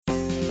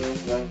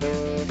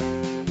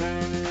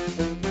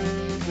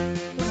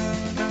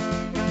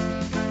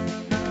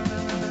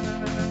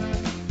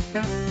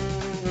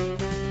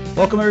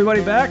Welcome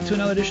everybody back to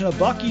another edition of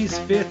Bucky's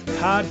Fifth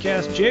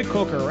Podcast. Jake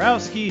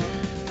Kokorowski.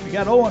 We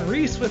got Owen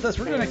Reese with us.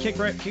 We're going to kick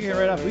it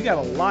right off. We got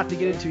a lot to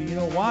get into. You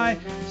know why?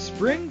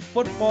 Spring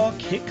football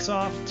kicks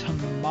off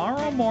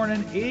tomorrow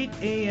morning, 8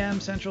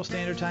 a.m. Central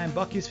Standard Time.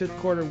 Bucky's Fifth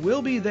Quarter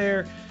will be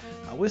there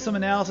with some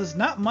analysis.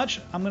 Not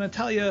much, I'm going to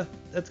tell you,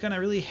 that's going to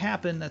really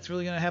happen. That's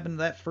really going to happen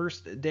that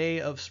first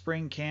day of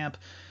spring camp.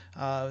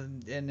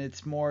 And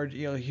it's more,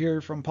 hear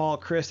from Paul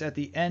Chryst at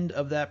the end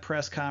of that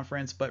press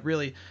conference, but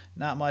really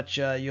not much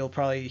you'll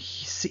probably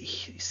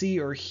see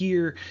or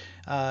hear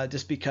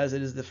just because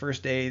it is the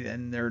first day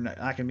and they're not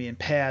going to be in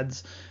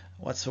pads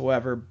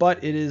whatsoever.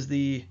 But it is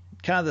the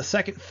kind of the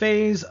second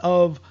phase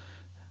of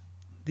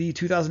the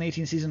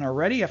 2018 season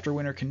already after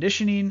winter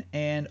conditioning.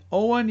 And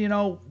Owen,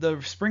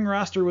 the spring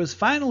roster was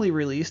finally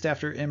released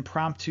after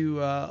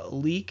impromptu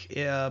leak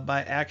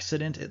by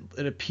accident.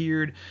 It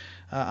appeared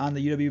on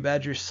the UW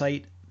Badgers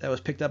site that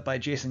was picked up by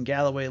Jason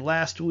Galloway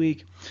last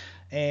week.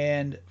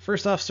 And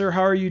first off, sir,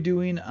 how are you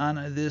doing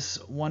on this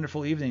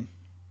wonderful evening?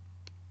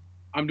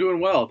 I'm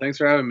doing well. Thanks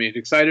for having me.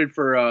 Excited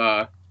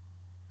for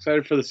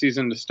the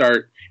season to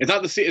start. It's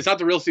not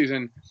the real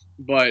season,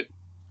 but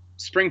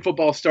spring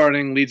football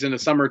starting leads into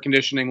summer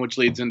conditioning, which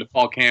leads into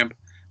fall camp,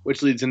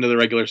 which leads into the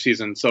regular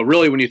season. So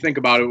really, when you think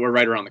about it, we're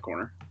right around the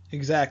corner.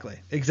 Exactly.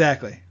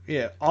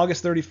 Yeah,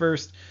 August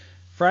 31st.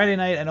 Friday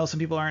night. I know some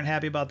people aren't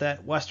happy about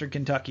that. Western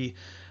Kentucky.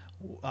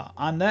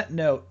 On that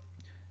note,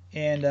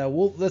 and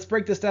let's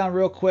break this down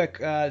real quick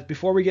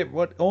before we get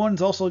what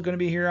Owen's also going to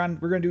be here on.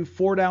 We're going to do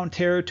 4-down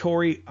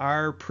territory.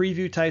 Our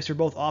preview types are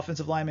both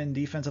offensive linemen and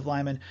defensive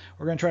linemen.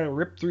 We're going to try to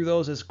rip through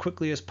those as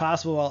quickly as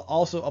possible while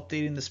also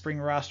updating the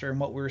spring roster and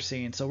what we're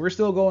seeing. So we're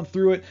still going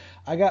through it.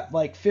 I got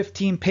like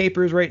 15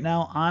 papers right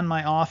now on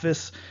my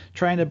office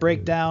trying to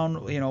break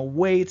down,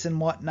 weights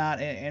and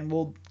whatnot, and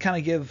we'll kind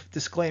of give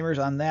disclaimers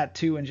on that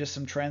too and just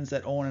some trends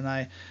that Owen and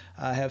I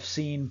have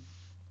seen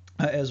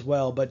as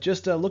well. But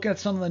just looking at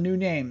some of the new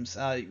names,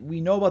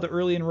 we know about the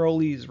early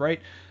enrollees, right?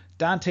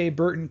 Dante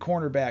Burton,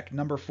 cornerback,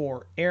 number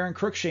 4. Aaron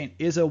Cruikshank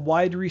is a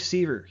wide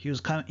receiver. He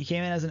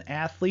came in as an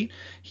athlete.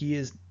 He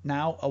is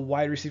now a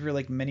wide receiver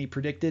like many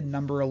predicted,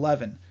 number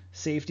 11.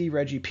 Safety,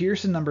 Reggie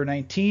Pearson, number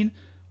 19.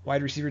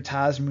 Wide receiver,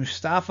 Taz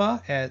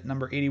Mustafa at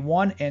number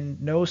 81.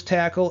 And nose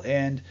tackle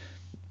and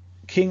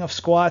king of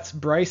squats,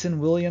 Bryson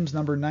Williams,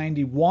 number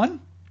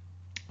 91.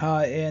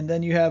 And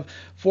then you have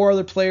 4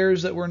 other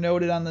players that were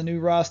noted on the new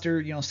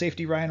roster.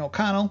 Safety Ryan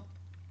O'Connell,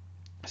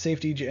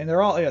 safety, and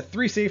they're all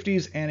 3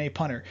 safeties and a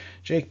punter.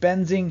 Jake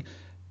Benzing,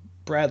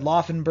 Brad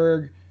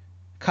Laufenberg,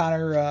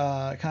 Connor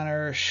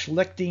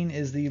Schlichting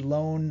is the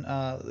lone,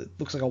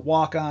 looks like a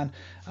walk-on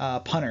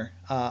punter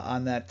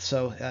on that.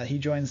 So he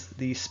joins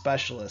the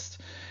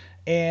specialist.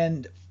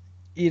 And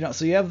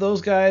so you have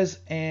those guys,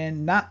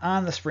 and not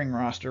on the spring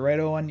roster, right,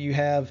 Owen? You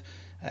have,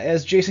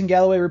 as Jason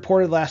Galloway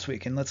reported last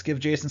week, and let's give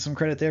Jason some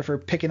credit there for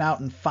picking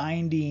out and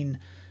finding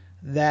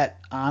that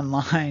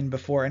online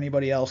before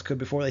anybody else could,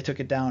 before they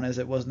took it down, as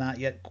it was not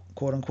yet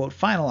quote-unquote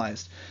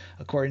finalized,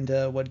 according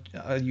to what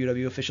a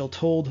UW official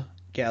told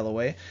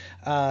Galloway.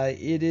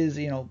 It is,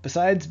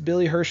 besides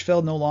Billy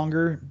Hirschfeld no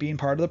longer being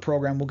part of the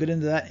program, we'll get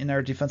into that in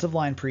our defensive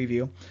line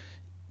preview.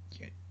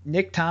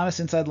 Nick Thomas,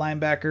 inside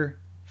linebacker,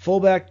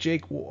 fullback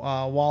Jake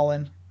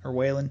Whalen,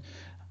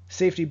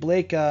 safety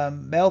Blake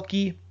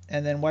Melke,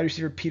 and then wide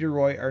receiver Peter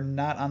Roy are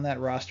not on that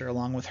roster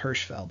along with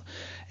Hirschfeld.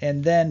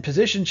 And then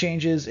position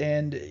changes,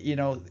 and,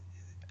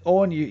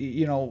 Owen,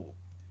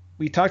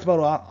 we talked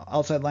about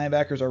outside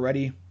linebackers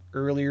already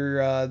earlier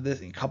a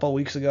couple of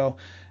weeks ago.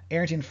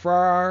 Arrington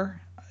Farrar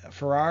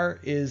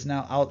is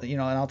now out, an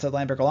outside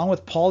linebacker, along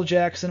with Paul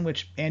Jackson,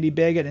 which Andy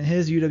Baggett in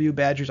his UW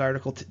Badgers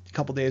article a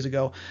couple days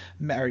ago,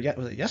 or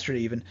was it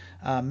yesterday even,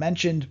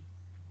 mentioned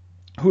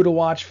who to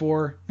watch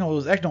for.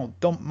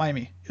 Don't mind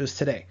me. It was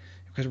today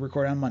because we're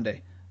recording on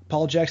Monday.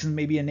 Paul Jackson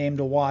may be a name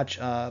to watch,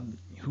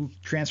 who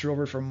transferred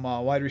over from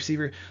wide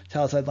receiver to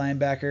outside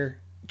linebacker.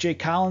 Jake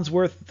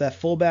Collinsworth, that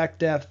fullback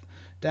depth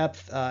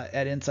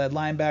at inside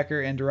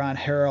linebacker, and Deron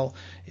Harrell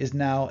is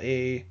now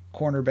a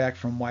cornerback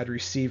from wide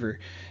receiver.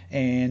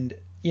 And,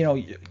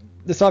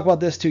 let's talk about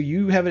this too.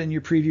 You have it in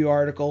your preview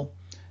article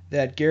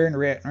that Garen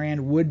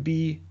Rand would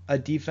be a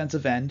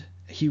defensive end.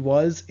 He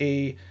was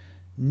a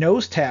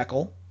nose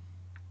tackle,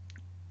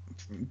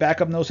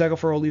 backup nose tackle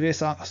for Olivier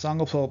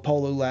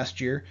Sangopolu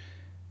last year.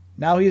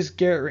 Now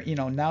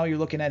now you're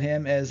looking at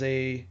him as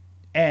a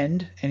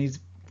end, and he's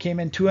came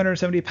in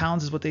 270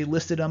 pounds is what they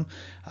listed him,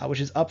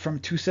 which is up from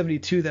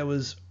 272 that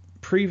was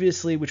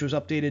previously, which was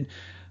updated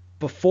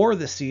before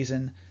the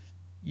season.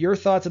 Your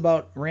thoughts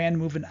about Rand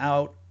moving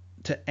out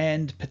to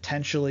end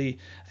potentially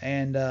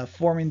and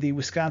forming the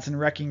Wisconsin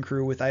Wrecking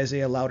Crew with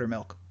Isaiah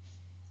Loudermilk?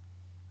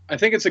 I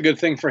think it's a good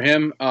thing for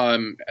him. I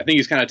think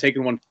he's kind of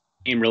taken one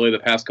team really the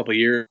past couple of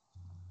years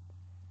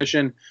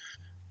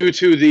due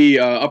to the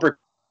upper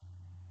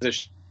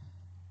position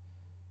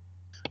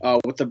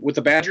with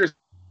the Badgers.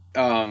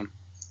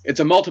 It's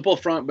a multiple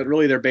front, but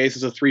really their base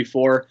is a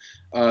 3-4.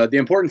 The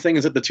important thing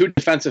is that the 2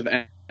 defensive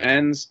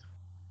ends,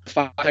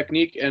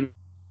 technique, and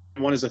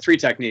one is a 3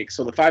 technique.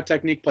 So the 5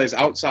 technique plays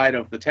outside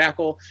of the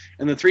tackle,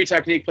 and the 3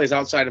 technique plays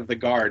outside of the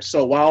guard.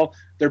 So while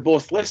they're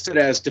both listed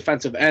as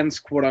defensive ends,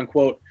 quote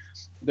unquote,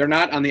 they're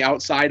not on the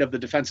outside of the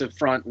defensive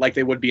front like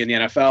they would be in the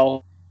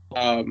NFL.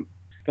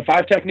 The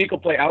 5 technique will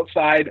play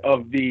outside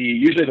of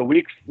usually the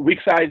weak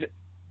side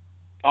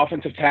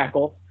offensive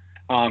tackle,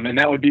 and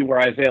that would be where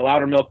Isaiah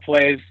Loudermilk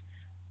plays,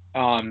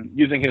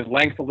 using his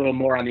length a little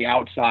more on the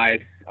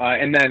outside.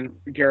 And then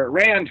Garrett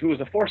Rand, who was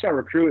a 4-star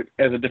recruit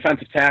as a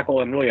defensive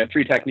tackle and really a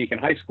 3 technique in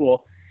high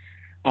school,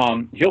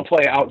 he'll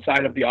play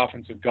outside of the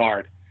offensive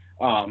guard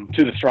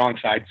to the strong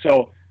side.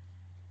 So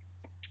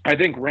I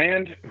think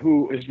Rand,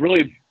 who has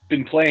really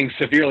been playing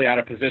severely out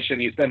of position,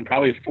 he's been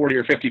probably 40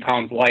 or 50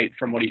 pounds light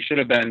from what he should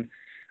have been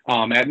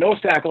at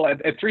nose tackle.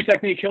 At 3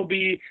 technique, he'll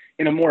be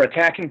in a more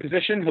attacking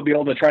position. He'll be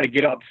able to try to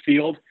get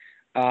upfield.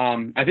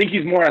 I think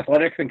he's more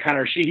athletic than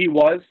Connor Sheehy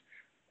was.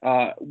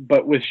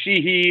 But with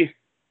Sheehy,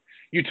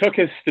 you took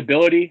his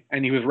stability,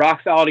 and he was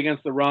rock solid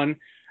against the run.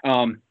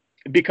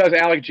 Because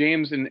Alec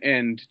James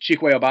and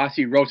Chikwe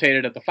Obasi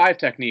rotated at the 5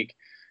 technique,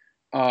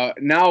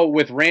 now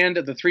with Rand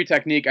at the 3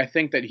 technique, I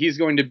think that he's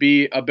going to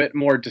be a bit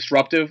more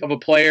disruptive of a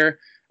player.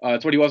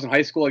 It's what he was in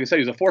high school. Like I said,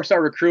 he was a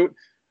 4-star recruit,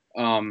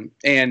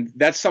 and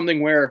that's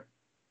something where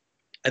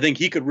I think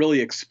he could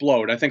really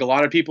explode. I think a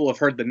lot of people have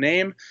heard the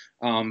name,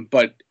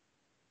 but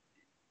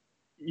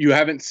you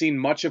haven't seen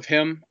much of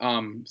him.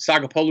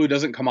 Sagapolu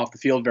doesn't come off the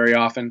field very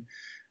often.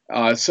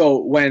 So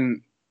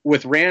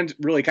with Rand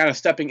really kind of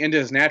stepping into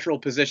his natural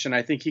position,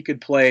 I think he could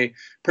play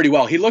pretty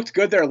well. He looked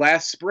good there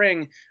last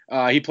spring.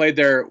 He played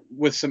there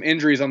with some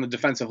injuries on the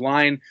defensive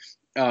line.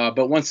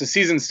 But once the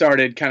season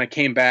started, kind of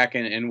came back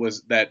and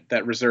was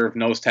that reserve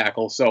nose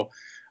tackle. So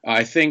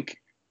I think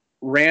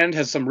Rand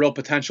has some real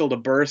potential to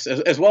burst,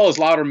 as well as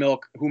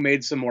Loudermilk, who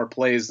made some more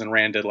plays than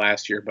Rand did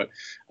last year. But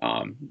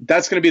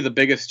that's going to be the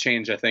biggest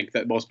change, I think,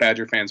 that most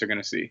Badger fans are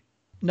going to see.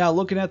 Now,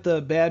 looking at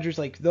the Badgers,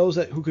 like those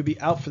who could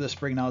be out for the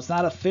spring. Now, it's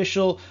not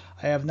official.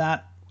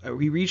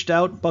 We reached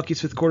out,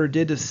 Bucky's Fifth Quarter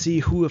did, to see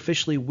who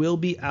officially will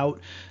be out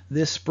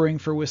this spring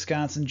for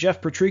Wisconsin.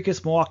 Jeff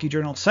Petrikis, Milwaukee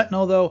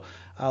Journal-Sentinel, though,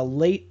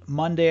 late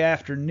Monday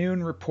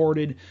afternoon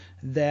reported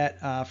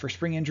that for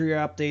spring injury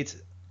updates,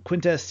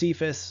 Quintez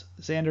Cephas,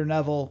 Xander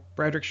Neville,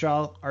 Bradrick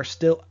Shaw are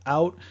still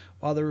out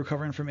while they're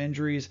recovering from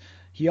injuries.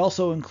 He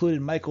also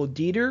included Michael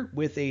Dieter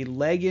with a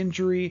leg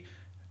injury,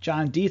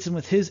 John Dietzen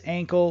with his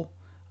ankle.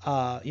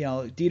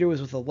 Dieter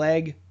was with a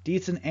leg,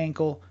 Dietzen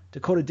ankle,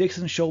 Dakota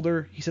Dixon's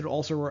shoulder, he said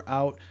also were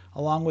out,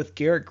 along with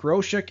Garrett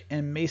Groshek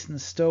and Mason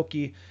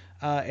Stokey.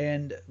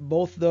 And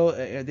both, though,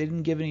 they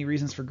didn't give any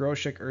reasons for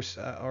Groshek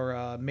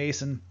or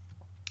Mason.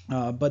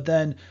 But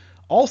then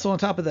also on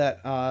top of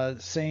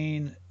that,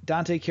 saying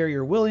Dante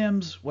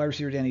Carrier-Williams, wide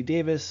receiver Danny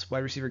Davis,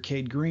 wide receiver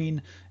Cade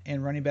Green,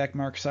 and running back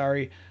Mark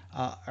Sari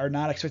are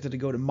not expected to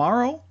go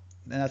tomorrow.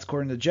 And that's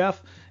according to Jeff,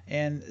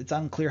 and it's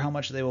unclear how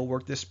much they will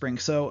work this spring.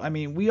 So, I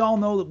mean, we all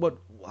know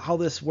how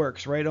this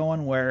works, right,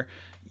 Owen? Where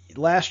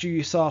last year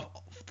you saw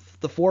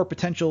the 4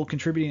 potential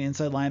contributing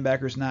inside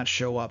linebackers not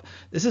show up.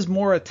 This is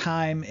more a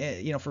time,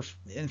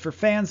 for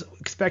fans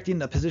expecting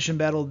the position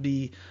battle to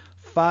be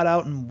fought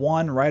out and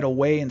won right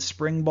away in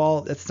spring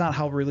ball. That's not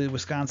how really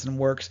Wisconsin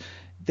works.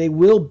 They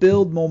will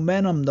build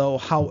momentum, though,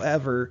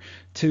 however,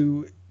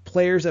 to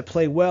players that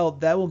play well.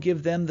 That will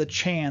give them the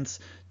chance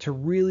to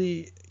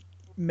really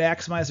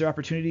maximize their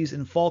opportunities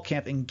in fall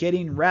camp and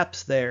getting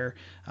reps there,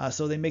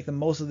 so they make the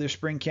most of their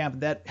spring camp.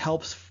 That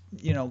helps,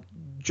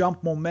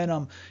 jump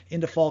momentum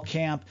into fall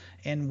camp,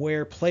 and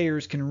where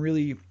players can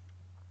really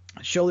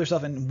show their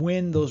stuff and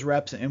win those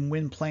reps and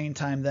win playing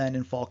time then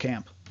in fall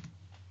camp.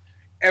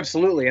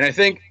 Absolutely, and I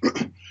think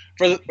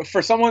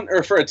for someone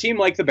or for a team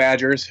like the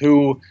Badgers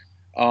who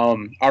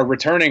are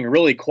returning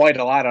really quite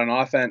a lot on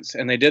offense,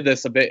 and they did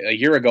this a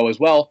year ago as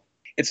well,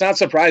 it's not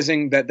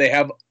surprising that they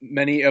have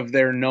many of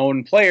their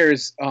known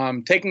players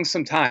taking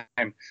some time.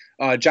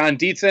 John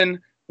Dietzen,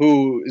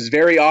 who is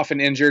very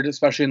often injured,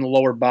 especially in the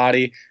lower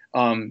body,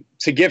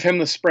 to give him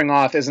the spring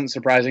off isn't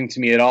surprising to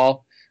me at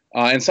all.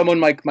 And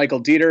someone like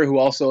Michael Dieter, who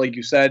also, like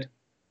you said,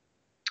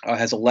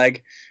 has a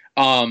leg.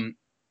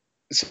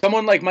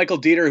 Someone like Michael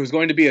Dieter, who's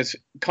going to be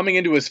coming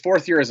into his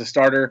 4th year as a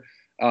starter.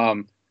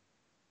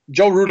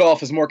 Joe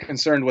Rudolph is more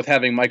concerned with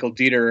having Michael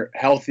Dieter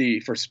healthy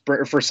for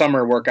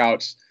summer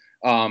workouts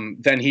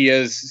than he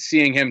is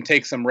seeing him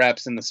take some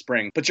reps in the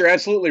spring. But you're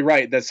absolutely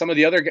right that some of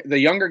the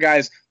younger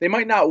guys, they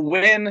might not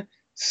win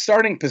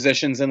starting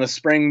positions in the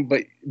spring,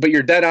 but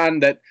you're dead on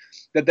that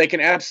they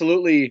can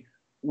absolutely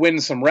win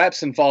some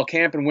reps in fall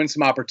camp and win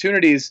some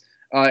opportunities.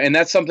 And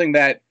that's something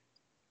that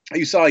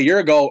you saw a year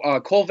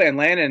ago. Cole Van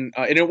Lanen,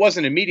 and it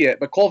wasn't immediate,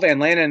 but Cole Van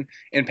Lanen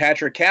and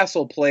Patrick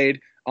Castle played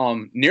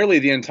nearly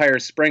the entire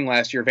spring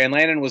last year. Van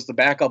Lanen was the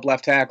backup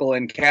left tackle,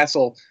 and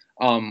Castle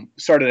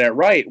started at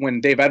right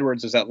when Dave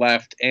Edwards was at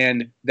left,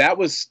 and that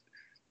was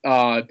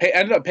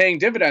ended up paying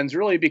dividends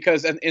really,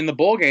 because in the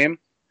bowl game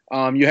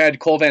you had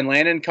Cole Van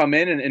Lanen come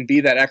in and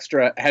be that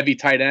extra heavy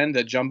tight end,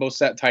 that jumbo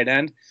set tight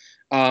end,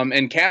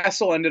 and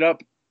Castle ended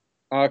up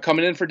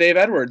coming in for Dave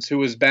Edwards, who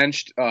was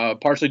benched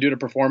partially due to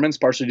performance,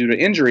 partially due to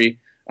injury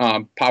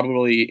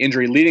probably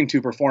injury leading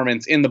to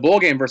performance in the bowl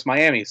game versus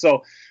Miami.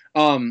 So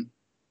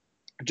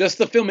just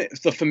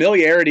the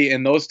familiarity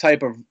in those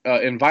type of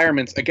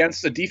environments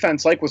against a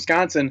defense like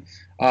Wisconsin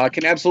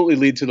can absolutely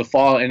lead to the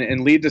fall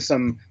and lead to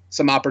some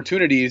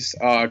opportunities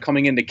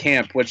coming into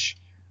camp, which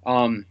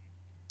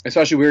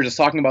especially we were just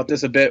talking about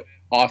this a bit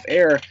off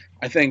air.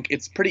 I think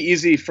it's pretty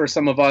easy for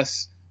some of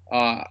us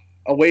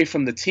away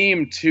from the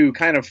team to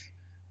kind of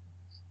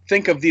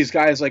think of these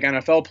guys like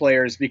NFL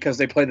players because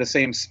they play the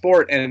same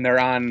sport and they're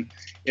on.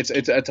 It's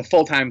a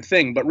full-time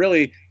thing, but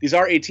really these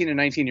are 18 and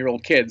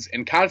 19-year-old kids,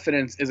 and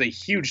confidence is a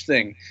huge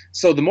thing.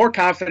 So the more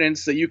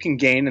confidence that you can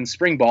gain in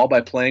spring ball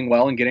by playing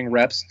well and getting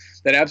reps,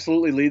 that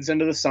absolutely leads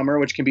into the summer,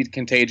 which can be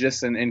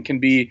contagious and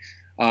can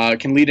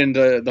lead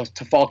into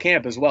to fall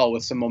camp as well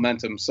with some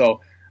momentum.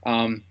 So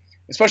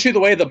especially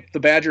the way the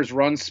Badgers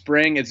run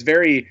spring, it's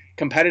very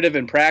competitive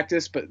in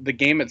practice, but the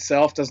game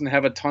itself doesn't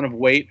have a ton of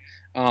weight.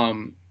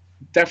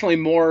 Definitely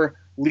more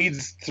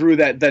leads through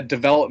that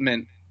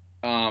development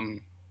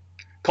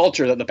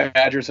culture that the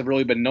Badgers have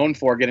really been known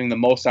for, getting the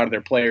most out of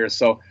their players.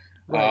 So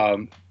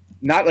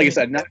not like I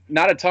said,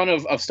 not a ton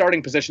of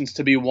starting positions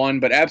to be won,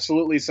 but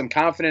absolutely some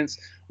confidence,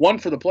 one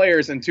for the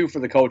players and two for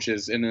the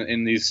coaches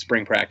in these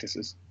spring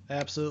practices.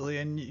 Absolutely.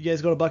 And you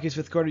guys go to Bucky's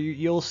Fifth Quarter,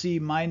 you'll see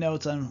my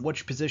notes on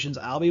which positions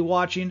I'll be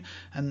watching.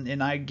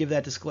 And I give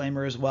that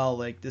disclaimer as well.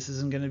 Like,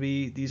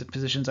 these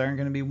positions aren't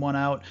going to be won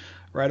out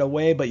right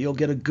away, but you'll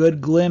get a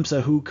good glimpse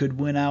of who could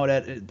win out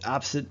at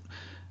opposite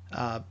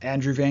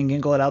Andrew Van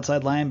Ginkel at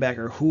outside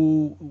linebacker.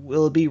 Who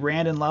will it be?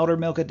 Randon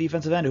Loudermilk at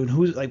defensive end? And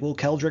who's like, will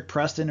Keldrick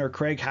Preston or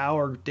Craig Howe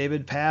or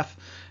David Paff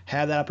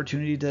have that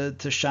opportunity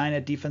to shine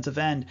at defensive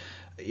end?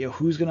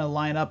 Who's going to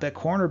line up at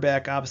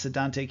cornerback opposite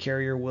Dante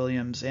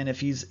Carrier-Williams? And if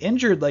he's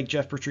injured, like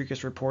Jeff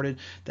Petrikis reported,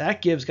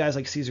 that gives guys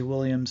like Caesar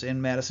Williams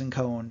and Madison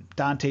Cohn,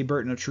 Dante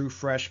Burton, a true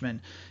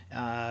freshman,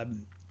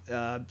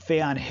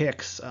 Faion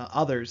Hicks,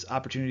 others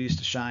opportunities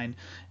to shine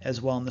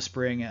as well in the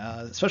spring,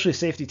 especially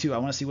safety too. I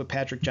want to see what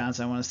Patrick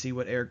Johnson, I want to see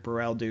what Eric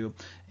Burrell do,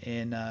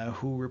 and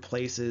who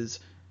replaces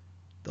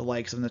the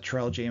likes of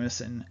Natrell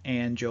Jameson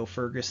and Joe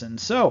Ferguson.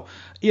 So,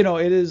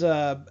 it is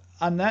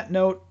on that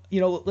note,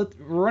 we're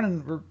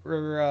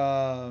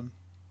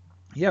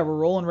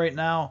rolling right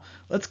now.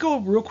 Let's go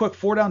real quick,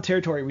 4-down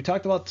territory. We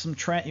talked about some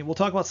trend. We'll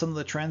talk about some of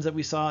the trends that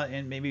we saw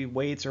in maybe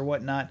weights or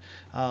whatnot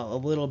a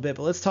little bit,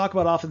 but let's talk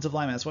about offensive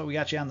linemen. That's why we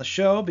got you on the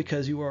show,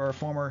 because you are a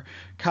former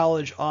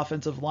college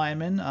offensive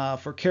lineman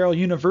for Carroll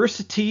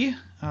University.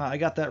 I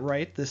got that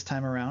right this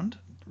time around,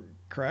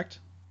 correct?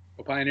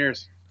 Go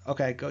Pioneers.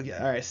 Okay, go.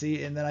 Yeah, all right,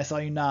 see, and then I saw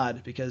you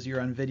nod because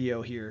you're on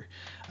video here,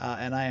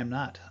 and I am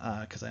not,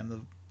 because I'm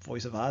the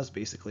voice of Oz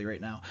basically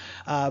right now.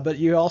 But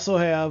you also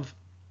have,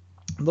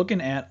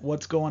 looking at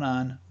what's going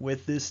on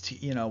with this,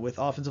 with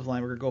offensive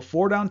line, we're going to go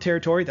 4-down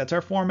territory. That's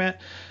our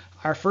format.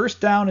 Our first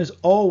down is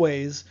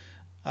always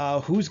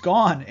who's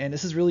gone, and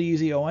this is really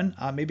easy, Owen.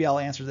 Maybe I'll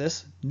answer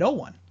this. No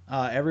one.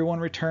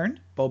 Everyone returned.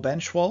 Bo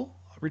Benchwell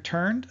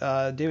returned.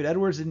 David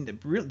Edwards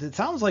didn't. It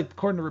sounds like,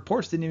 according to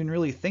reports, didn't even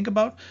really think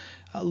about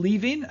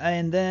leaving.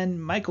 And then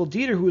Michael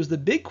Dieter, who was the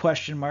big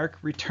question mark,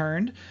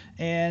 returned.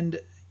 And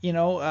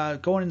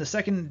going in the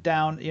second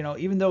down,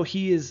 even though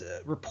he is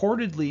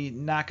reportedly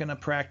not going to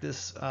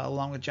practice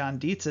along with John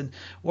Dietzen,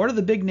 what are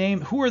the big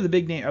names? Who are the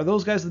big names? Are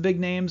those guys the big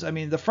names? I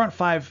mean, the front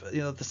five,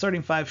 the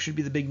starting five should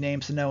be the big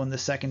names to know in the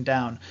second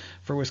down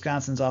for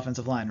Wisconsin's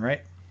offensive line,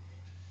 right?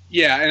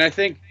 Yeah, and I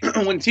think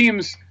when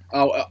teams,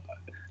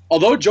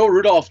 although Joe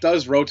Rudolph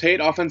does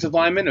rotate offensive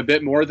linemen a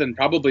bit more than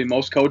probably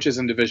most coaches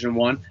in Division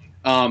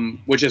I,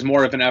 which is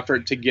more of an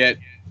effort to get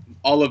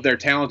all of their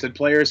talented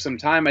players some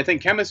time. I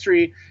think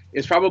chemistry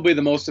is probably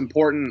the most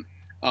important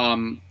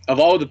of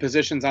all of the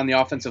positions on the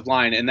offensive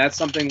line, and that's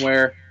something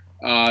where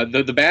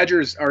the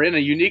Badgers are in a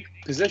unique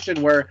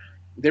position where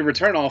they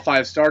return all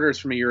 5 starters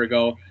from a year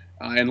ago,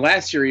 and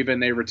last year even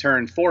they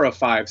returned 4 of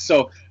 5.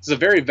 So it's a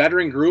very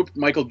veteran group.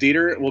 Michael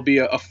Dieter will be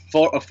a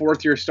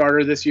fourth-year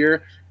starter this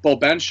year. Bo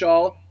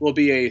Benchwell will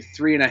be a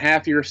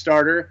 3.5-year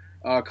starter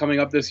coming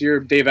up this year.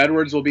 Dave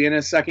Edwards will be in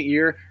his second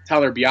year.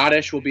 Tyler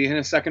Biadasz will be in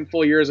his second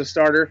full year as a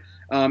starter.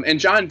 And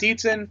John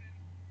Dietzen,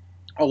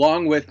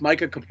 along with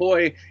Micah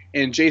Kapoy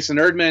and Jason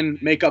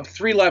Erdman, make up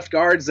 3 left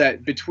guards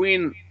that,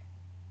 between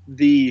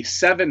the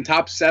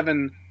top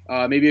 7,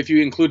 maybe if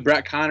you include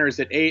Brett Connors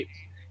at 8,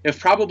 have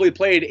probably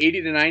played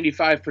 80 to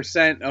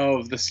 95%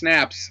 of the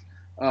snaps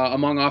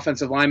among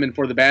offensive linemen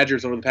for the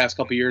Badgers over the past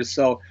couple years.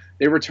 So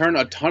they return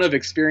a ton of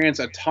experience,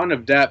 a ton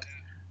of depth,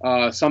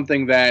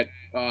 something that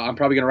I'm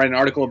probably going to write an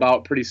article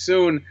about pretty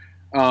soon,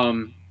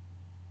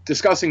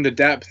 discussing the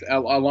depth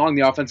along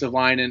the offensive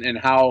line and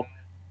how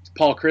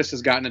Paul Chryst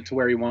has gotten it to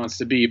where he wants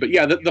to be. But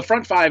yeah, the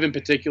front 5 in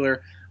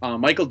particular,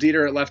 Michael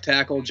Dieter at left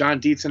tackle, John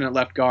Dietzen at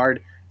left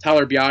guard,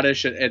 Tyler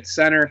Biadasz at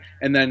center,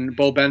 and then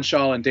Bo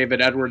Benchwell and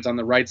David Edwards on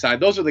the right side.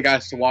 Those are the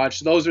guys to watch.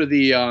 Those are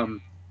the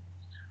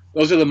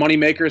money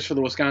makers for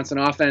the Wisconsin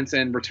offense,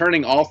 and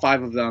returning all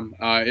 5 of them,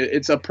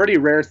 it's a pretty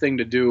rare thing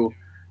to do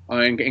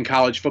in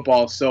college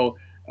football. So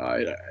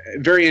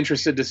very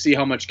interested to see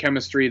how much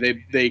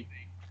chemistry they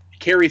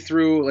carry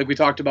through, like we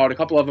talked about. A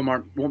couple of them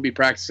won't be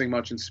practicing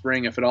much in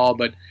spring, if at all,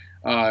 but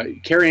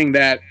carrying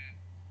that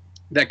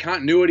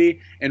continuity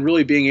and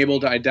really being able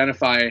to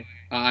identify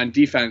on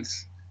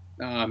defense,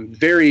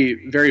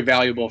 very, very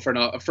valuable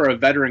for a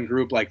veteran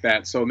group like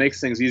that. So it makes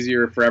things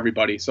easier for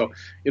everybody. So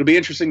it'll be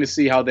interesting to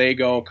see how they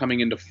go coming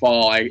into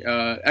fall.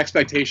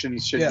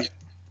 Expectations should be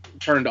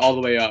turned all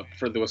the way up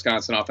for the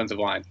Wisconsin offensive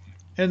line.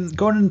 And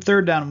going in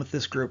third down with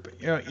this group,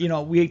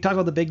 we talked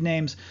about the big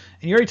names,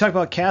 and you already talked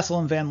about Castle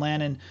and Van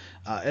Lanen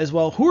as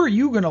well. Who are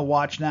you going to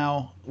watch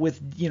now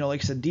with,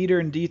 like I said, Dieter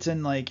and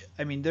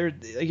Dietzen? They're,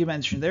 like you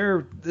mentioned,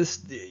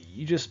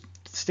 you just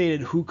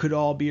stated who could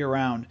all be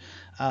around.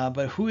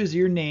 But who is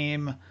your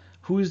name?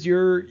 Who's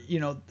your,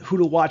 who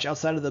to watch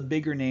outside of the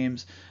bigger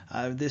names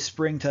this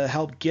spring to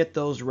help get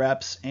those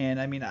reps? And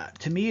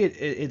to me,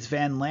 it's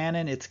Van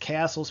Lanen, it's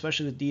Castle,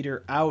 especially with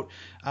Dieter out,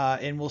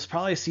 and we'll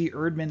probably see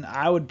Erdman,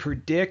 I would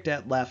predict,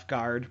 at left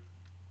guard.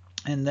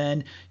 And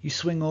then you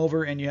swing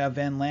over and you have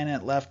Van Lanen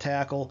at left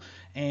tackle,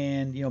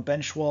 and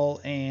Benchwall,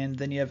 and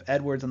then you have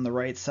Edwards on the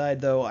right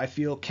side. Though I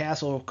feel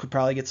Castle could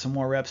probably get some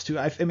more reps too.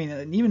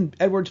 Even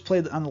Edwards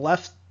played on the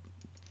left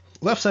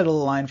side of the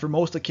line for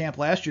most of camp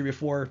last year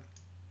before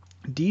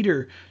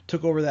Dieter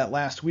took over that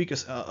last week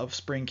of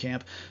spring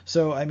camp.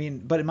 So,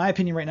 but in my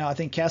opinion right now, I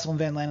think Castle and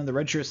Van Lanen, the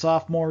redshirt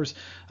sophomores,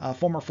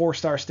 former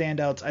 4-star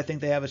standouts, I think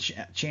they have a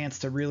chance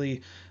to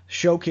really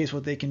showcase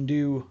what they can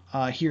do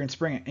here in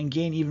spring and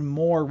gain even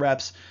more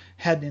reps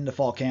heading into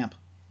fall camp.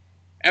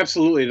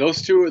 Absolutely.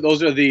 Those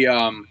are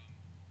the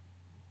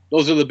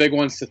big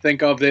ones to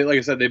think of. Like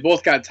I said, they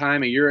both got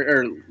time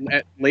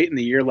late in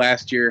the year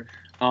last year.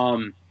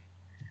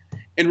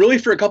 And really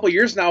for a couple of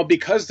years now,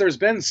 because there's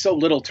been so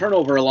little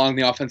turnover along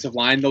the offensive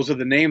line, those are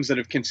the names that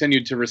have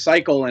continued to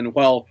recycle. And,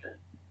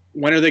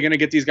 when are they going to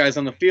get these guys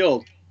on the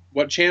field?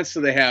 What chance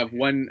do they have?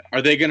 When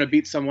are they going to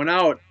beat someone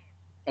out?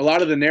 A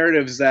lot of the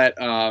narratives that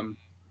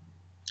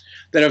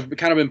have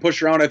kind of been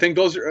pushed around, I think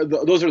those are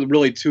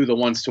really the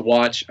ones to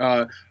watch.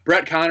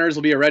 Brett Connors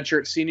will be a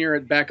redshirt senior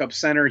at backup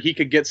center. He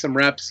could get some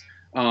reps,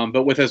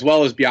 but with as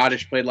well as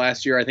Biotish played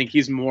last year, I think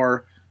he's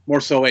more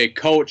so a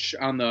coach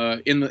in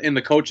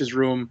the coach's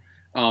room.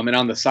 And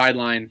on the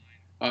sideline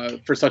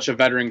for such a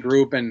veteran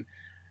group. And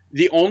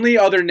the only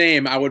other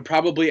name I would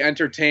probably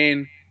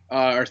entertain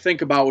or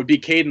think about would be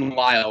Caden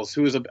Lyles,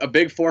 who was a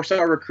big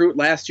 4-star recruit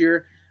last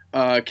year,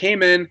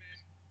 came in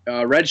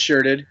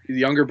redshirted, the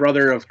younger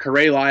brother of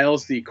Corey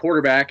Lyles, the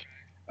quarterback.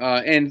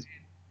 And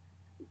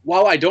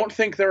while I don't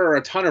think there are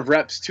a ton of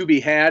reps to be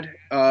had,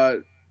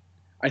 I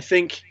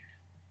think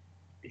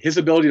his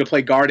ability to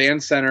play guard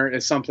and center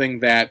is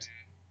something that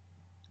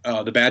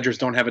the Badgers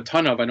don't have a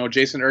ton of. I know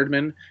Jason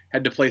Erdman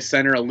had to play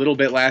center a little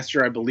bit last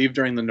year, I believe,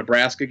 during the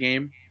Nebraska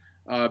game.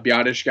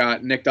 Biotish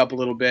got nicked up a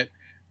little bit.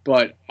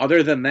 But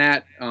other than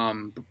that,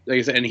 like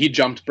I said, and he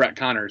jumped Brett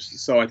Connors.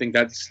 So I think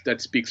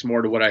that speaks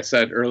more to what I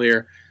said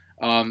earlier.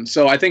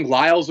 So I think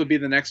Lyles would be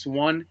the next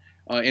one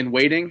in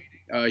waiting.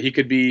 He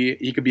could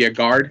be a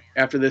guard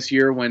after this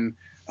year when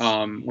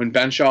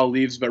Benshaw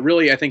leaves. But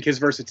really, I think his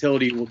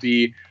versatility will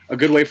be a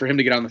good way for him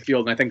to get on the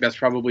field. And I think that's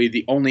probably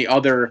the only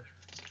other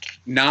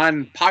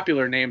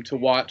non-popular name to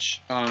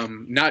watch,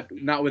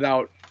 not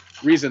without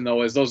reason,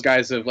 though, as those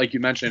guys have, like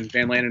you mentioned,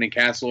 Van Lanen and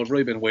Castle have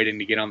really been waiting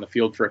to get on the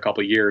field for a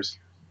couple of years.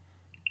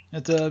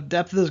 It's a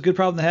depth is a good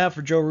problem to have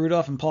for Joe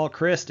Rudolph and Paul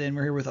Christ, and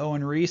we're here with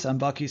Owen Reese on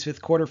Bucky's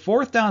Fifth Quarter.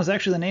 Fourth down is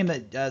actually the name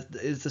that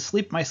is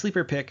my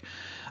sleeper pick,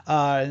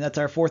 and that's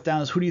our fourth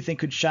down. Is who do you think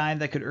could shine,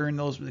 that could earn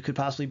those, that could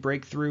possibly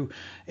break through?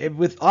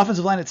 With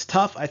offensive line, it's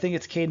tough. I think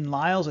it's Caden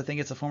Lyles. I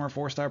think it's a former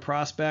 4-star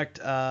prospect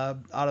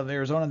out of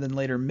Arizona, then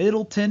later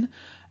Middleton.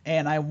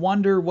 And I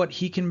wonder what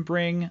he can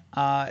bring.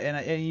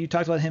 And you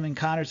talked about him and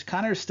Connors.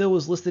 Connors still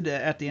was listed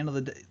at the end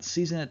of the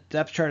season at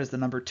depth chart as the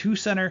number 2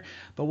 center,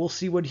 but we'll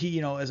see what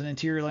he, as an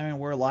interior lineman,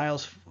 where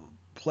Lyles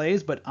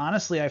plays. But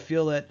honestly, I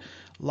feel that,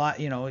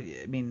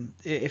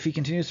 if he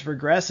continues to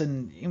progress,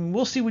 and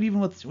we'll see what even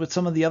with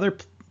some of the other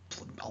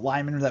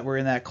linemen that were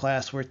in that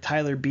class, where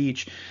Tyler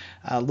Beach,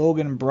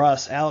 Logan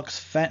Bruss, Alex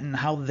Fenton,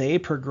 how they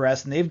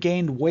progress, and they've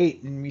gained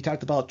weight. And we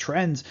talked about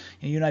trends,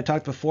 and you and I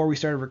talked before we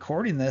started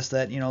recording this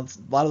that a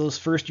lot of those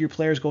first year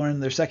players going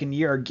into their second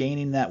year are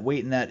gaining that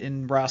weight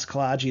in Ross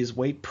Kalaji's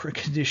weight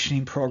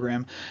conditioning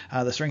program,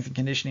 the strength and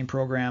conditioning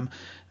program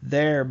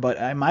there.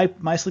 But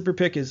my sleeper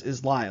pick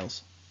is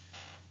Lyles.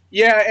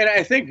 Yeah, and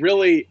I think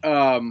really,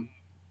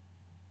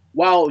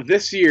 while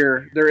this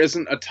year there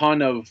isn't a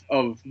ton of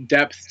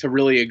depth to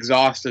really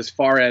exhaust as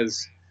far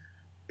as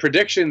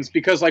predictions,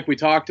 because like we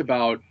talked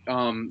about,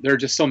 there are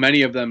just so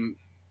many of them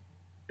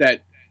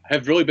that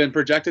have really been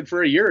projected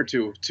for a year or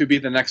two to be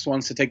the next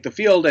ones to take the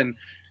field. And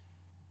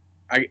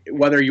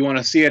whether you want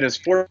to see it as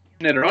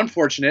fortunate or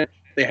unfortunate,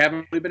 they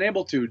haven't really been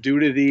able to due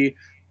to the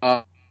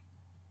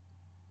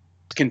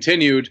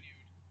continued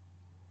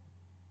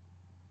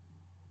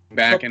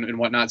back and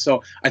whatnot.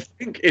 So I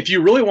think if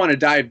you really want to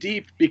dive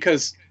deep,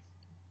 because,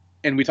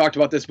 and we talked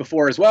about this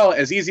before as well,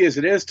 as easy as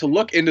it is to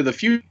look into the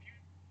future,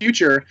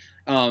 future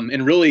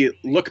and really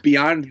look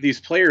beyond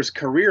these players'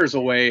 careers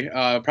away,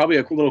 probably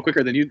a little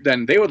quicker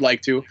than they would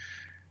like to.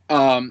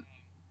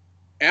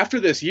 After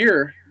this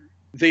year,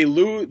 they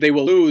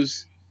will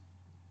lose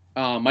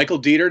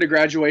Michael Dieter to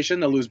graduation.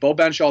 They'll lose Bo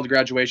Benchall to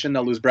graduation.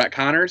 They'll lose Brett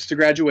Connors to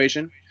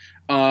graduation.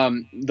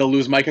 They'll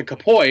lose Micah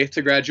Kapoy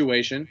to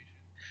graduation,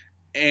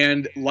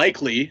 and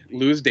likely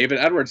lose David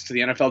Edwards to the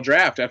NFL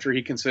draft after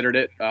he considered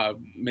it,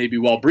 maybe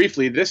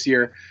briefly this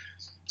year.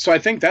 So I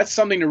think that's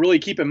something to really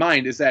keep in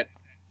mind, is that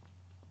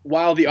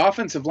while the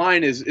offensive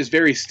line is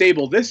very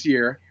stable this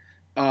year,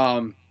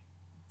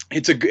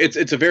 it's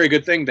a very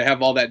good thing to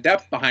have all that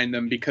depth behind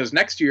them, because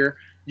next year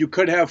you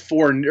could have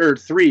three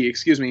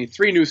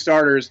new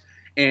starters,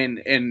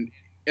 and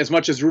as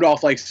much as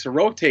Rudolph likes to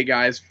rotate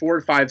guys,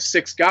 4, 5,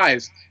 6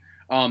 guys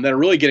that are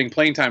really getting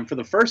playing time for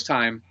the first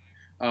time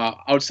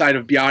outside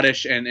of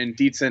Biotish and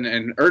Dietzen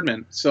and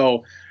Erdman.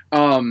 So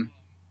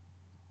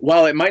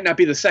while it might not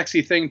be the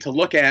sexy thing to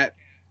look at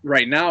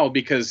right now,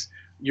 because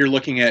you're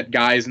looking at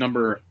guys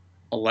number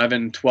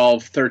 11,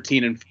 12,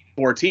 13, and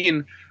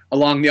 14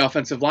 along the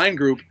offensive line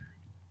group,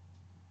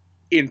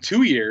 in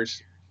 2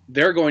 years,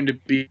 they're going to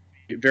be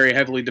very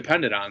heavily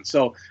dependent on.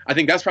 So I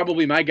think that's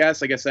probably my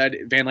guess. Like I said,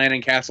 Van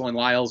Lanning, Castle, and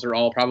Lyles are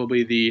all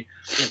probably the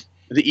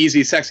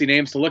easy, sexy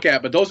names to look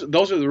at. But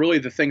those are really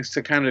the things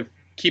to kind of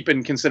keep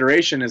in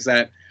consideration, is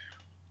that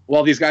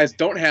while these guys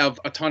don't have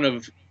a ton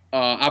of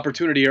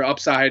opportunity or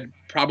upside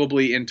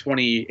probably in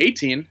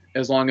 2018,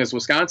 as long as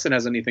Wisconsin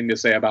has anything to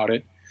say about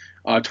it,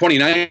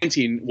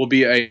 2019 will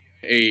be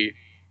a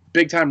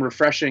big-time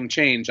refreshing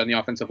change on the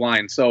offensive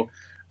line. So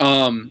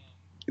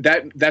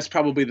that's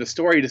probably the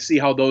story, to see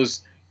how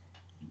those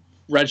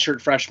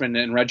redshirt freshmen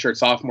and redshirt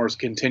sophomores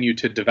continue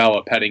to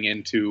develop heading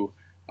into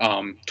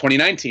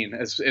 2019.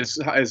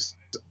 As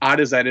odd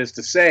as that is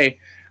to say,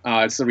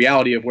 it's the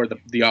reality of where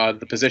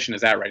the position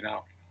is at right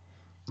now.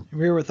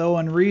 We're here with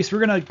Owen Riese.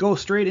 We're going to go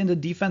straight into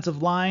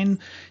defensive line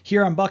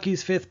here on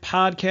Bucky's Fifth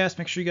Podcast.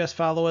 Make sure you guys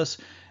follow us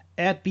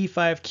at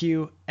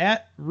B5Q,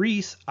 at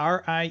Riese,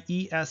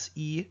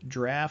 Riese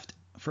Draft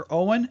for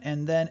Owen,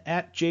 and then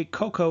at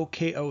JCoco,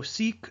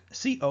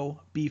 KOCO,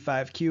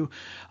 B5Q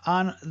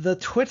on the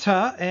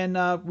Twitter.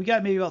 And we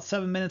got maybe about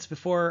 7 minutes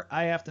before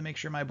I have to make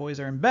sure my boys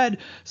are in bed,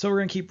 so we're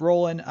gonna keep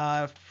rolling.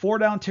 4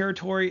 down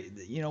territory.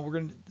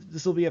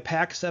 This will be a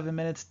pack 7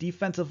 minutes.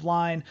 Defensive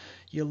line,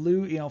 you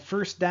lose.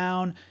 First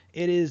down,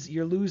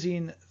 you're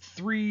losing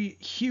 3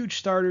 huge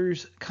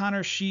starters: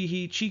 Connor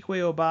Sheehy,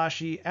 Chikwe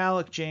Obashi,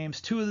 Alec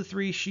James. 2 of the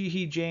 3,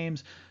 Sheehy,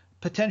 James,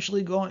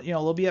 potentially going,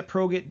 they'll be at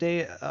Pro-Get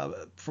Day,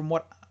 from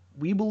what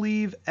we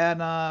believe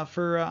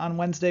on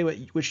Wednesday,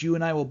 which you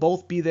and I will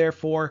both be there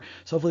for.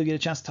 So hopefully we get a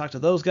chance to talk to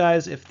those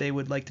guys if they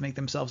would like to make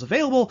themselves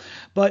available.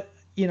 But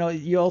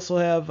you also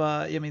have,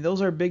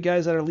 those are big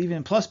guys that are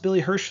leaving, plus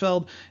Billy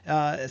Hirschfeld.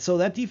 So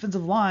that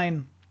defensive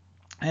line,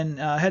 and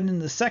heading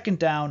into the second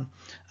down,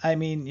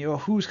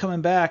 who's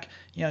coming back?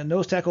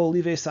 Nose tackle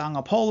Olive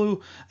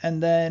Sangapolu,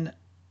 and then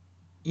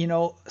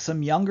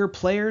some younger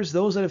players,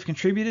 those that have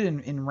contributed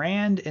in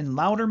Rand and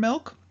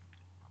Loudermilk.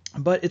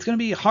 But it's going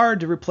to be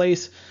hard to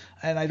replace,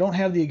 and I don't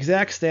have the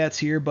exact stats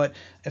here, but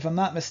if I'm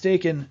not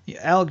mistaken,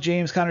 Alec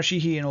James, Connor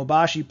Sheehy, and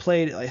Obashi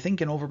played, I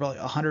think, in over about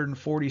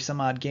 140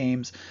 some odd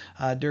games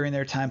during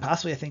their time,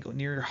 possibly I think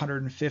near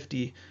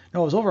 150.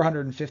 No, it was over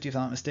 150 if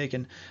I'm not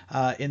mistaken,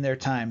 in their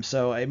time.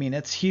 So,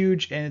 it's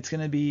huge, and it's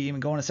going to be, even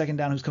going to second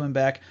down, who's coming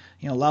back?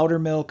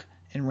 Loudermilk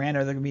and Rand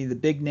are going to be the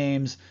big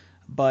names.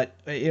 But,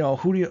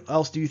 who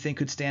else do you think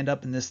could stand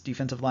up in this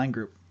defensive line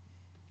group?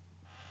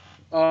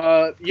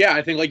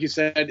 I think, like you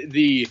said,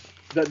 the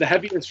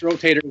heaviest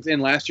rotators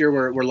in last year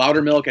were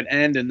Loudermilk at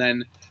end, and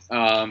then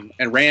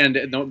and Rand,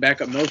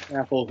 backup nose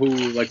tackle, who,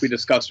 like we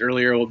discussed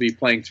earlier, will be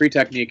playing 3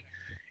 technique.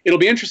 It'll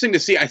be interesting to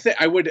see.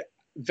 I would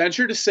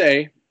venture to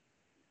say,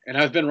 and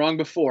I've been wrong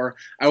before,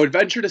 I would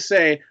venture to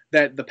say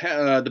that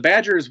the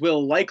Badgers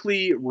will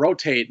likely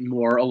rotate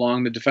more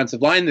along the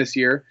defensive line this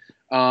year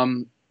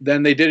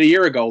than they did a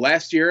year ago.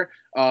 Last year,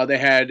 they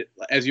had,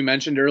 as you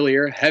mentioned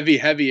earlier,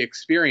 heavy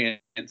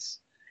experience.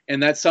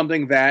 And that's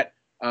something that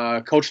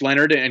Coach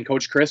Leonard and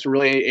Coach Chris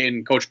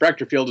and Coach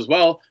Brechterfield as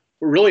well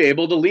were really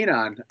able to lean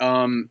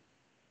on.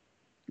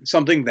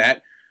 Something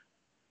that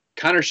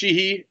Connor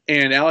Sheehy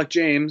and Alec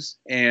James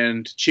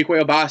and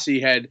Chikwe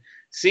Obashi had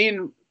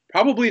seen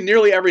probably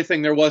nearly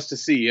everything there was to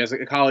see as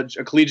a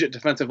collegiate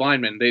defensive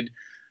lineman. They'd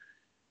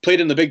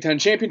played in the Big Ten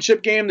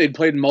championship game. They'd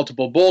played in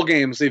multiple bowl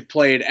games. They've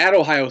played at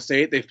Ohio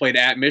State. They've played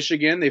at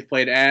Michigan. They've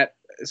played at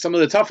some of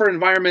the tougher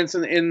environments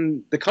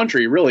in the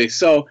country, really.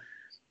 So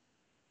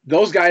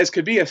those guys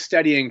could be a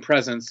steadying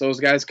presence. Those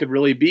guys could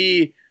really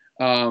be,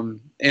 and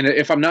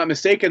if I'm not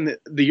mistaken,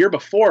 the year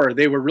before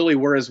they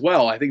were as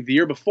well. I think the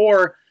year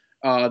before,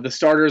 the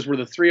starters were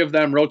the 3 of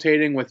them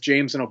rotating with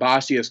James and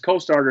Obashi as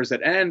co-starters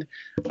at end,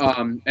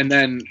 and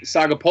then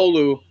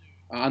Sagapolu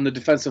on the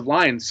defensive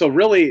line. So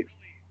really,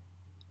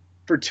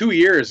 for 2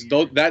 years,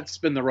 that's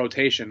been the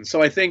rotation.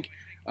 So I think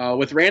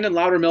with Rand and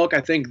Loudermilk, I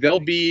think they'll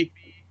be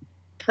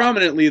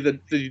prominently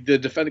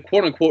the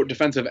quote-unquote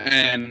defensive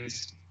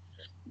ends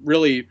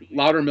really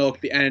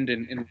Loudermilk the end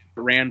and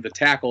Rand the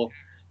tackle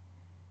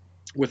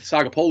with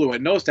Sagapolu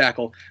at nose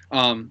tackle.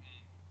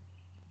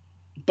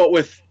 But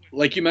with,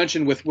 like you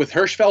mentioned, with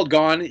Hirschfeld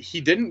gone,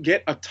 he didn't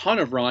get a ton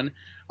of run.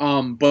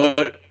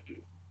 But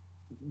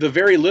the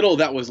very little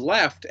that was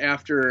left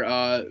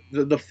after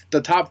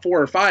the top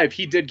 4 or 5,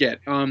 he did get.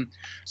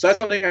 So that's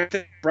something I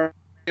think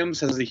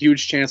Williams has a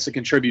huge chance to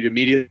contribute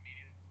immediately.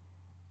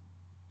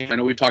 I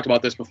know we've talked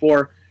about this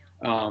before,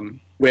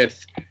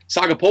 with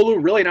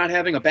Sagapolu really not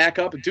having a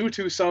backup due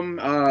to some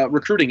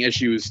recruiting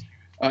issues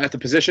at the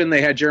position.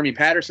 They had Jeremy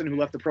Patterson, who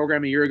left the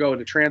program a year ago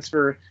to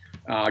transfer,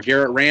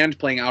 Garrett Rand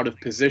playing out of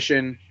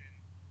position,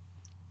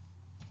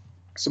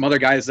 some other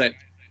guys that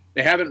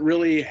they haven't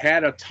really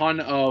had a ton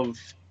of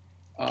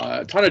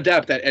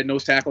depth at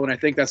nose tackle, and I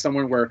think that's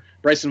somewhere where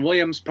Bryson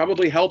Williams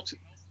probably helped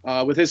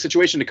with his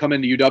situation to come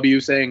into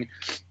UW, saying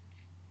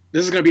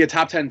this is going to be a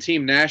top 10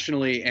 team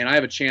nationally, and I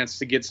have a chance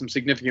to get some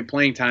significant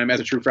playing time as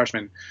a true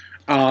freshman.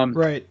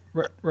 Right.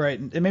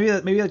 And maybe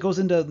that goes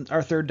into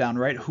our third down,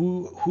 right?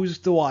 Who's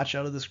to watch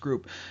out of this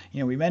group?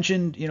 We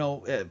mentioned,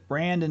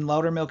 Brand and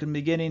Loudermilk in the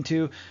beginning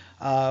too.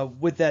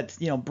 With that,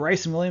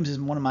 Bryson Williams is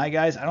one of my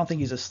guys. I don't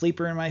think he's a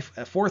sleeper in my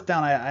fourth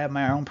down. I have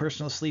my own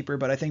personal sleeper,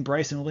 but I think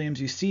Bryson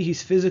Williams, you see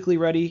he's physically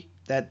ready.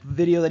 That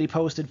video that he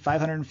posted,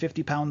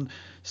 550-pound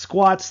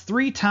squats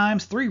 3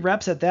 times, 3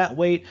 reps at that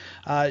weight.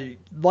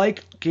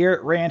 Like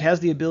Garrett Rand, has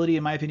the ability,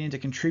 in my opinion, to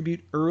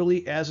contribute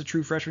early as a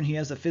true freshman. He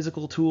has the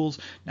physical tools.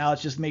 Now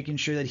it's just making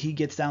sure that he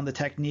gets down the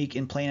technique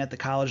and playing at the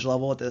college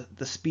level, at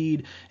the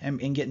speed,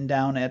 and getting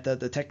down at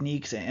the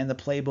techniques and the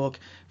playbook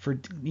for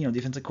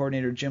defensive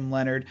coordinator Jim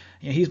Leonard.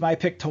 He's my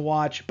pick to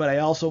watch, but I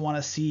also want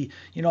to see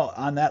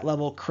on that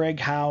level Craig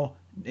Howe,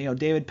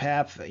 David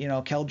Papp,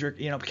 Keldrick,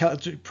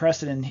 Keldrick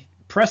Preston, and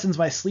Preston's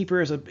my sleeper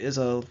as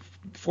a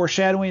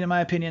foreshadowing, in my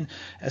opinion,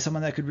 as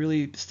someone that could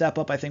really step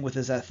up, I think, with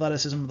his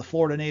athleticism, the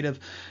Florida native.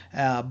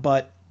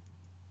 But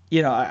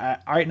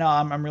right now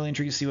I'm really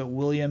intrigued to see what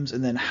Williams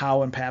and then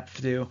Howe and Papp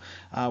do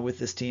with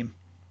this team.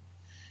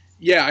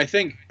 Yeah, I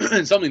think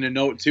something to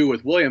note too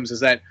with Williams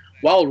is that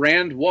while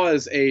Rand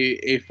was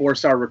a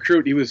 4-star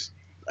recruit, he was,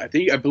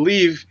 I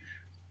believe,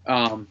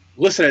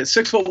 listed at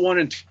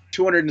 6'1" and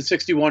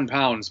 261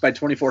 pounds by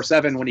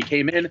 24/7 when he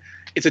came in.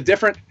 It's a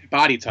different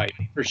body type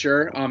for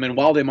sure. And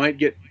while they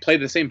might play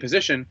the same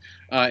position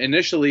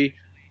initially,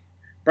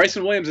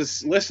 Bryson Williams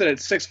is listed at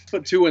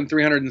 6'2" and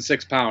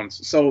 306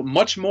 pounds. So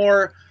much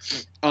more.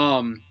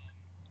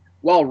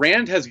 While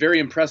Rand has very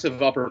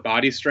impressive upper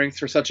body strength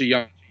for such a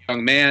young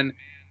man,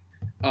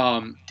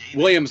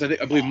 Williams, I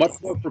believe, much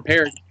more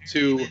prepared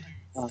to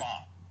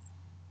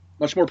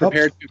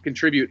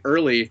contribute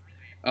early.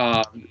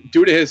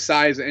 Due to his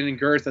size and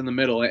girth in the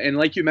middle. And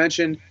like you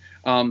mentioned,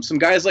 some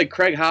guys like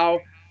Craig Howe,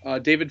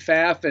 David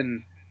Pfaff,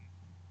 and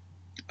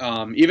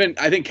even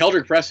I think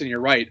Keldrick Preston, you're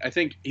right. I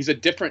think he's a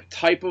different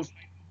type of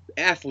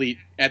athlete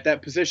at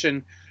that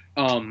position.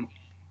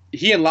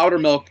 He and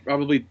Loudermilk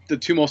probably the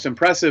 2 most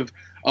impressive,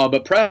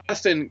 but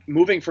Preston,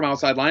 moving from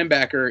outside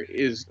linebacker,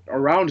 is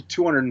around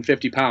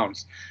 250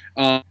 pounds.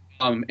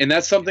 And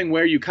that's something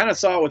where you kind of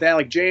saw it with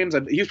Alec James.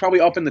 He was probably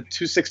up in the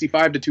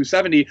 265 to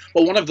 270,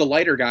 but one of the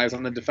lighter guys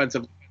on the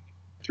defensive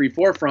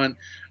 3-4 front.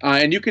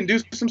 And you can do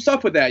some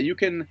stuff with that. You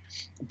can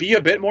be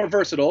a bit more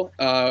versatile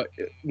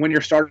when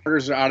your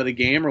starters are out of the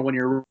game or when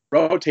you're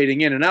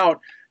rotating in and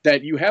out,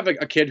 that you have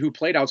a kid who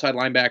played outside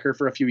linebacker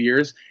for a few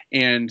years.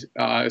 And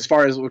as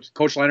far as what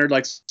Coach Leonard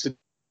likes to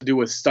do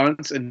with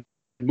stunts and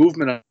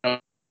movement,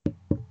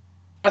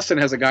 Austin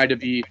has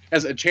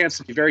a chance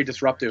to be very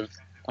disruptive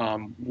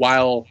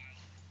while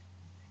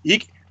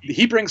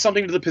he brings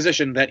something to the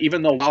position that,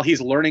 even though while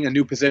he's learning a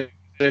new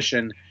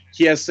position,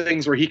 he has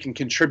things where he can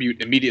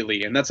contribute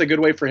immediately. And that's a good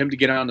way for him to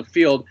get on the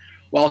field.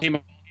 While he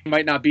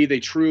might not be the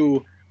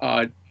true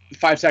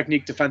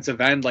 5-technique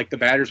defensive end like the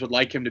Badgers would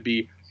like him to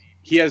be,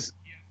 he has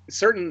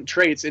certain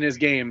traits in his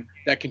game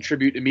that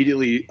contribute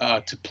immediately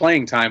to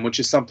playing time, which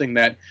is something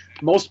that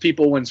most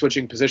people when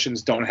switching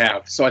positions don't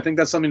have. So I think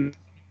that's something,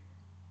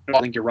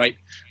 I think you're right,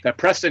 that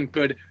Preston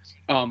could,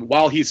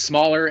 while he's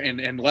smaller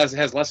and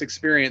has less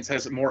experience,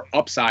 has more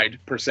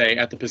upside per se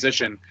at the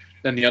position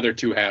than the other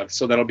 2 have.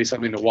 So that'll be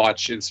something to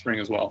watch in spring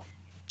as well.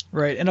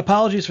 Right. And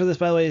apologies for this,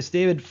 by the way. It's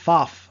David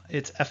Pfaff.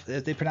 It's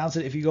they pronounce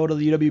it. If you go to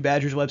the UW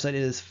Badgers website, it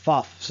is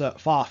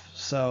Pfaff.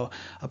 So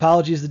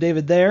apologies to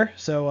David there.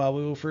 So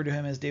we will refer to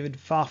him as David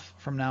Pfaff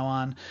from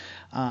now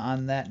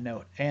on that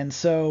note. And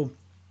so,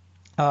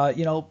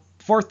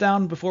 fourth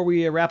down before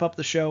we wrap up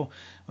the show,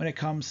 when it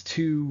comes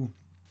to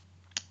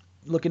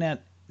looking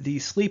at the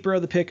sleeper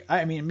of the pick,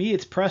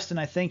 it's Preston.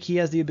 I think he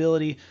has the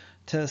ability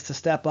to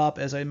step up,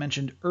 as I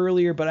mentioned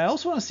earlier. But I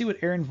also want to see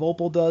what Aaron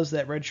Volpel does,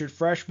 that redshirt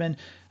freshman,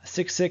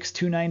 6'6",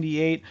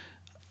 298.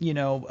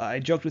 I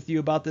joked with you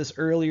about this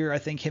earlier. I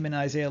think him and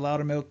Isaiah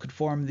Loudermilk could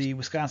form the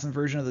Wisconsin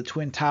version of the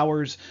Twin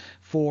Towers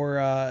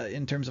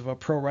in terms of a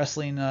pro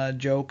wrestling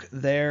joke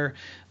there.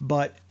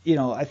 But,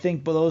 I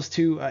think those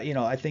 2,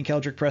 I think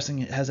Keldrick Preston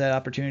has that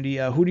opportunity.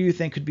 Who do you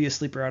think could be a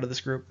sleeper out of this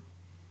group?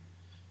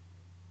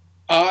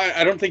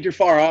 I don't think you're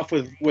far off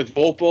with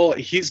Volpel.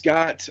 He's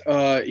got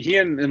he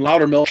and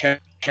Loudermilk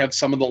have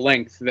some of the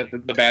length that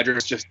the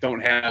Badgers just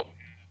don't have.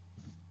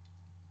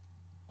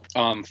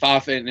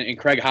 Pfaff and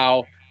Craig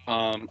Howe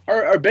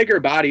are bigger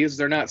bodies.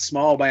 They're not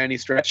small by any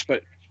stretch,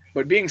 but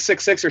being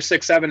 6'6" or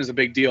 6'7" is a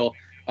big deal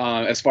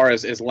as far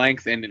as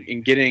length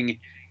and getting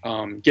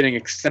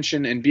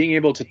extension and being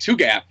able to two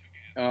gap,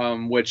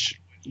 which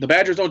the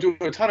Badgers don't do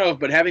a ton of,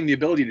 but having the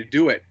ability to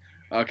do it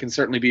can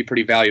certainly be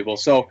pretty valuable.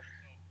 So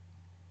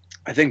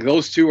I think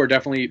those two are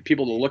definitely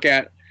people to look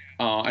at.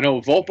 I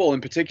know Volpel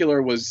in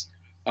particular was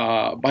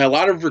by a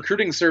lot of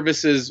recruiting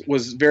services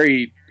was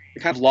very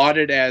kind of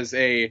lauded as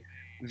a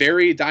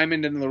very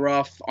diamond in the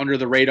rough, under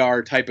the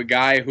radar type of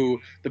guy who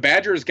the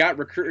Badgers got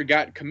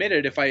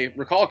committed, if I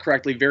recall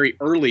correctly, very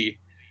early.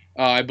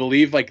 I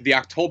believe like the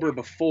October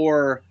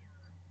before,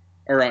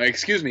 or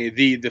excuse me,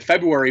 the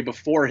February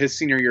before his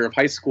senior year of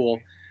high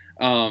school,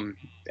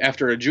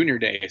 after a junior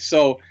day.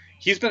 So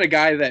he's been a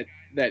guy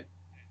that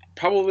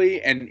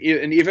probably, and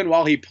even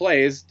while he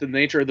plays, the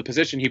nature of the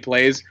position he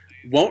plays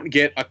won't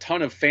get a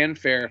ton of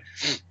fanfare,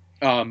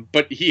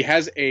 but he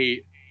has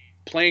a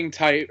playing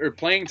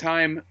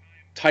time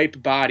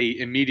type body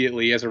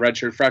immediately as a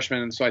redshirt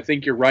freshman. And so I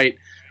think you're right.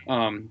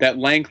 That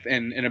length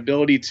and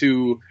ability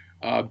to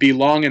be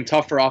long and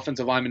tough for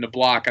offensive linemen to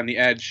block on the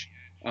edge.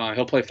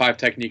 He'll play 5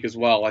 technique as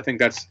well. I think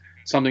that's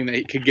something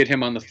that could get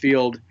him on the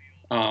field.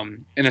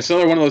 And it's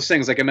another one of those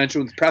things, like I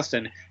mentioned with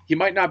Preston, he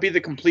might not be the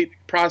complete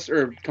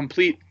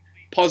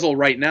puzzle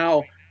right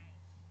now,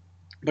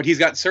 but he's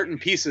got certain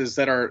pieces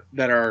that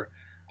are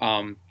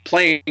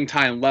playing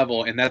time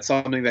level, and that's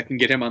something that can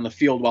get him on the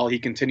field while he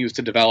continues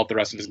to develop the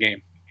rest of his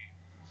game.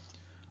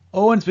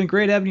 Owen, it's been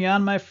great having you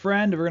on, my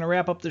friend. We're going to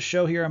wrap up the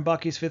show here on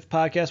Bucky's Fifth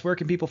Podcast. Where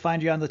can people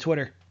find you on the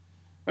Twitter?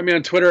 I mean,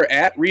 on Twitter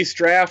at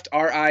RiesDraft,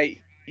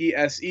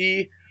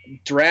 RIESE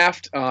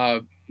draft.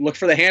 Look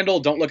for the handle.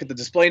 Don't look at the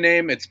display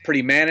name. It's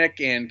pretty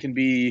manic and can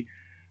be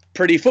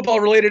pretty football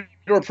related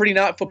or pretty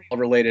not football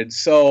related.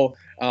 So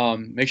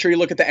make sure you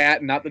look at the at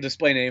and not the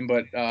display name.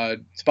 But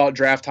it's about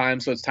draft time,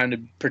 so it's time to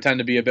pretend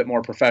to be a bit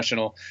more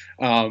professional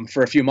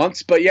for a few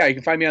months. But yeah, you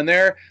can find me on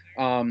there.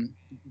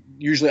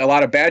 Usually a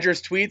lot of Badgers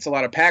tweets, a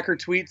lot of Packer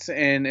tweets,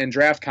 and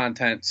draft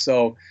content.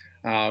 So,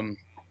 no,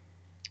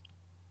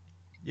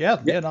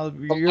 you're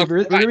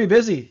going to be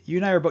busy. You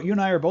and I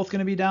are both going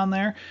to be down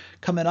there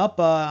coming up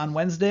on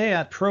Wednesday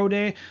at Pro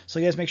Day. So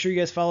you guys make sure you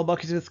guys follow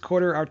Bucky's Fifth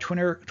Quarter, our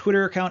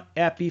Twitter account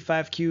at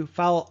B5Q.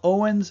 Follow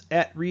Owens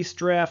at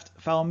RiesDraft.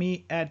 Follow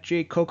me at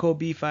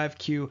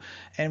JCocoB5Q.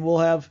 And we'll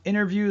have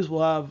interviews.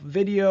 We'll have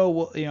video.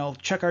 We'll,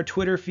 check our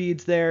Twitter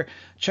feeds there.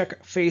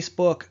 Check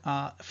Facebook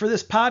for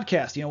this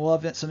podcast. We'll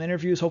have some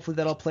interviews. Hopefully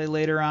that'll play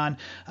later on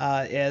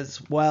as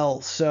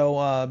well. So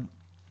on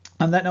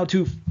that note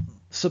too,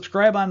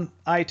 subscribe on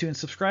iTunes,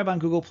 subscribe on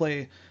Google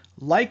Play,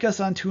 like us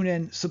on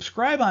TuneIn,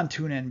 subscribe on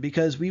TuneIn,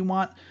 because we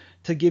want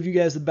to give you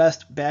guys the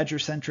best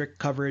Badger-centric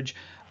coverage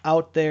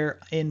out there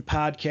in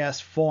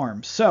podcast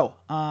form. So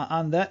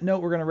on that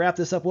note, we're going to wrap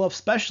this up. We'll have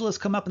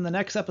specialists come up in the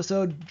next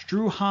episode.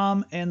 Drew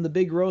Hom and the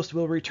Big Roast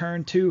will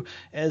return too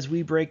as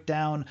we break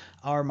down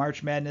our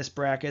March Madness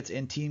brackets,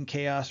 and Team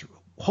Chaos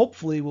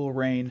hopefully will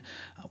reign,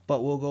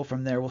 but we'll go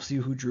from there. We'll see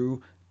who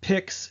Drew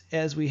picks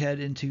as we head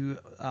into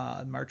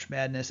March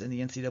Madness and the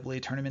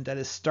NCAA tournament that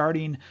is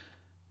starting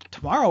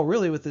tomorrow,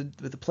 really, with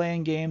the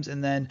playing games,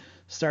 and then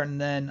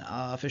starting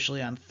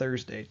officially on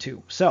Thursday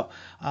too. So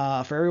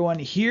for everyone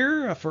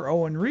here, for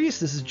Owen Reese,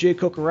 this is Jay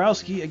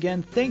Kokorowski.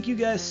 Again, thank you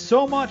guys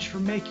so much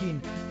for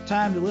making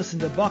time to listen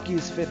to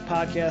Bucky's Fifth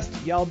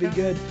Podcast. Y'all be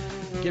good.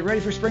 Get ready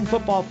for spring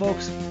football,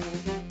 folks.